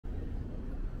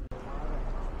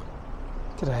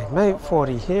G'day mate,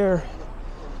 40 here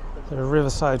at a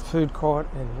riverside food court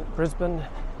in Brisbane.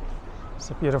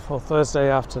 It's a beautiful Thursday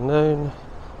afternoon,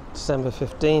 December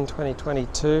 15,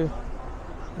 2022,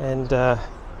 and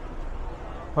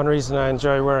one reason I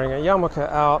enjoy wearing a yarmulke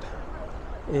out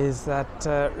is that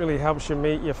it really helps you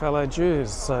meet your fellow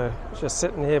Jews. So just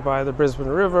sitting here by the Brisbane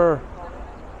River,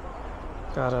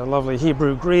 got a lovely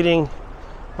Hebrew greeting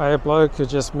by a bloke who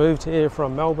just moved here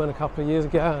from Melbourne a couple of years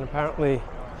ago, and apparently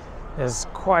there's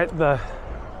quite the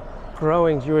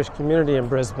growing Jewish community in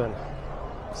Brisbane.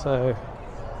 So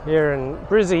here in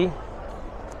Brizzy,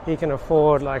 he can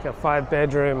afford like a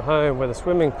 5-bedroom home with a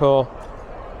swimming pool.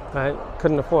 Right?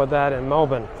 Couldn't afford that in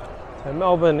Melbourne. So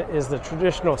Melbourne is the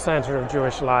traditional center of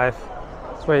Jewish life.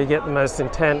 It's where you get the most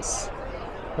intense,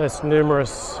 most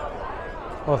numerous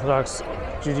Orthodox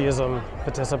Judaism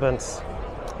participants,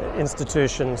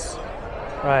 institutions,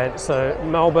 right? So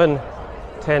Melbourne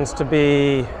tends to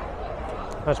be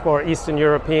much more Eastern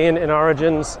European in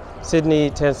origins. Sydney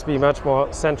tends to be much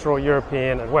more Central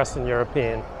European and Western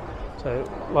European. So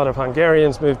a lot of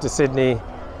Hungarians moved to Sydney,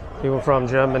 people from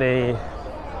Germany,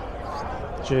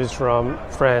 Jews from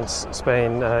France,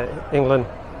 Spain, England,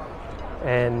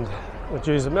 and the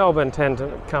Jews of Melbourne tend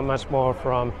to come much more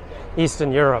from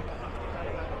Eastern Europe.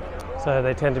 So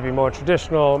they tend to be more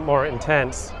traditional, more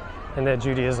intense in their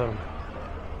Judaism.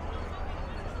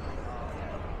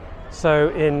 So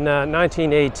in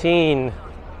 1918,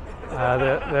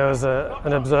 there was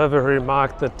an observer who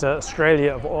remarked that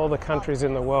Australia, of all the countries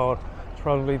in the world, is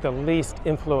probably the least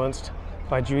influenced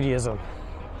by Judaism.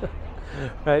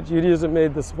 Right? Judaism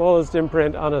made the smallest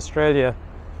imprint on Australia,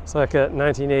 circa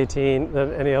 1918,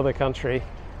 than any other country.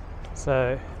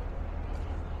 So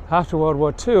after World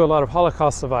War II, a lot of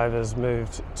Holocaust survivors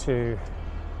moved to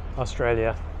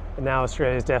Australia, and now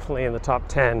Australia is definitely in the top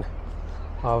 10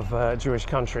 of Jewish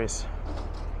countries.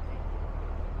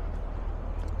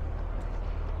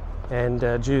 And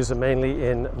Jews are mainly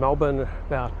in Melbourne,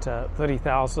 about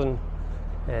 30,000,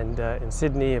 and in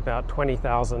Sydney, about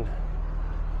 20,000.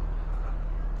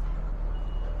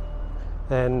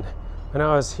 And when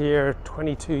I was here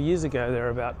 22 years ago, there were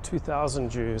about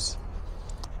 2,000 Jews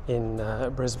in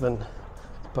Brisbane,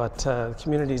 but the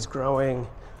community's growing.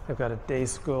 They've got a day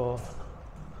school.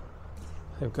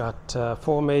 They've got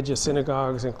 4 major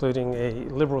synagogues, including a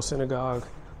liberal synagogue.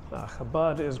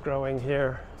 Chabad is growing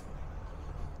here,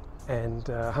 and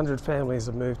 100 families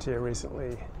have moved here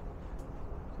recently.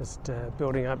 Just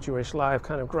building up Jewish life,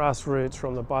 kind of grassroots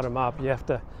from the bottom up. You have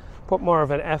to put more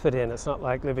of an effort in. It's not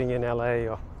like living in LA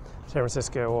or San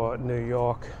Francisco or New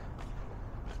York,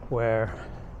 where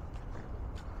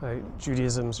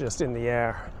Judaism's just in the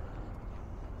air.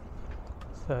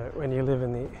 So when you live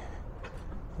in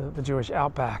the Jewish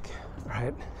outback,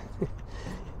 right?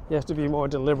 You have to be more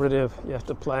deliberative, you have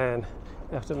to plan,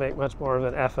 you have to make much more of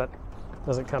an effort. It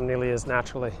doesn't come nearly as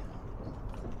naturally.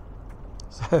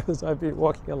 So as I've been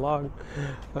walking along,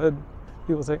 I heard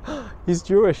people say, oh, he's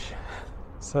Jewish.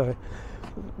 So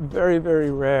very, very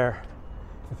rare.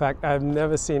 In fact, I've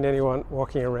never seen anyone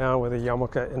walking around with a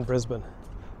yarmulke in Brisbane.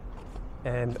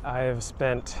 And I have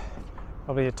spent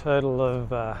probably a total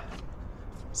of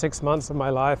 6 months of my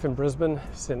life in Brisbane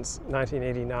since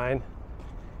 1989,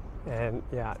 and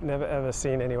yeah, never ever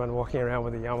seen anyone walking around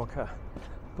with a yarmulke.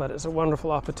 But it's a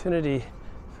wonderful opportunity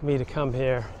for me to come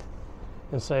here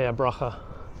and say a bracha,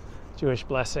 Jewish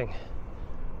blessing,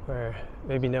 where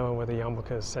maybe no one with a yarmulke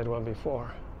has said one before.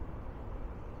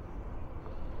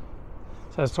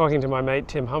 So I was talking to my mate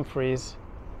Tim Humphreys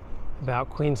about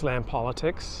Queensland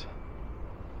politics,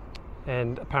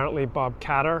 and apparently Bob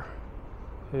Katter,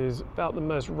 who's about the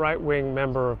most right-wing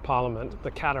member of Parliament,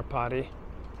 the Katter Party.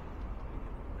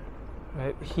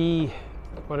 Right?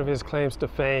 One of his claims to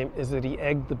fame is that he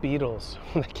egged the Beatles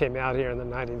when they came out here in the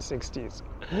 1960s,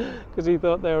 because he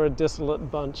thought they were a dissolute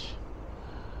bunch.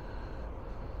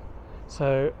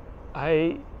 So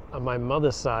on my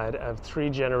mother's side, I have 3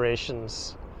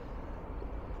 generations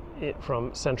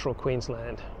from central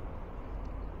Queensland.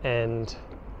 And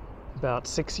about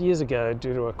 6 years ago,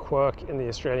 due to a quirk in the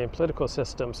Australian political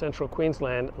system, Central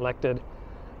Queensland elected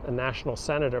a national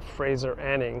senator, Fraser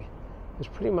Anning, who's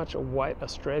pretty much a white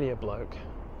Australia bloke.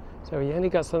 So he only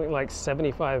got something like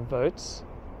 75 votes.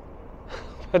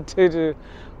 But due to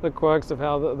the quirks of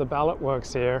how the ballot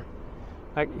works here,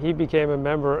 he became a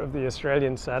member of the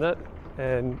Australian Senate,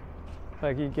 and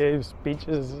he gave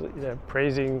speeches,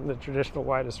 praising the traditional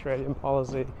white Australian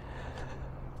policy.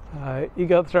 He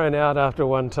got thrown out after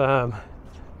one term,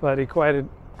 but he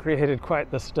created quite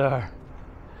the stir.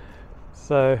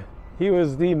 So he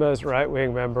was the most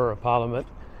right-wing member of Parliament.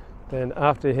 Then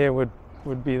after him would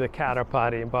would be the Katter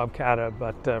Party and Bob Katter,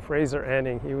 but Fraser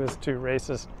Anning, he was too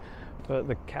racist for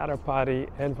the Katter Party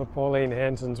and for Pauline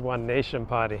Hanson's One Nation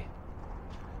Party.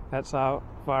 That's how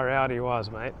far out he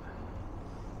was, mate.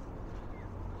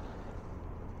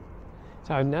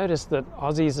 So I've noticed that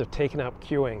Aussies have taken up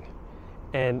queuing,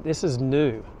 and this is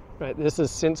new, right? This is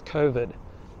since COVID.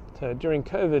 So during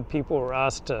COVID, people were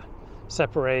asked to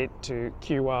separate, to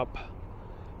queue up,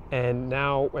 and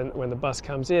now when the bus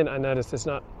comes in, I notice there's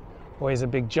not always a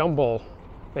big jumble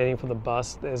waiting for the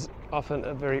bus. There's often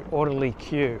a very orderly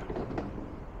queue,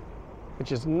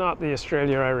 which is not the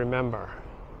Australia I remember.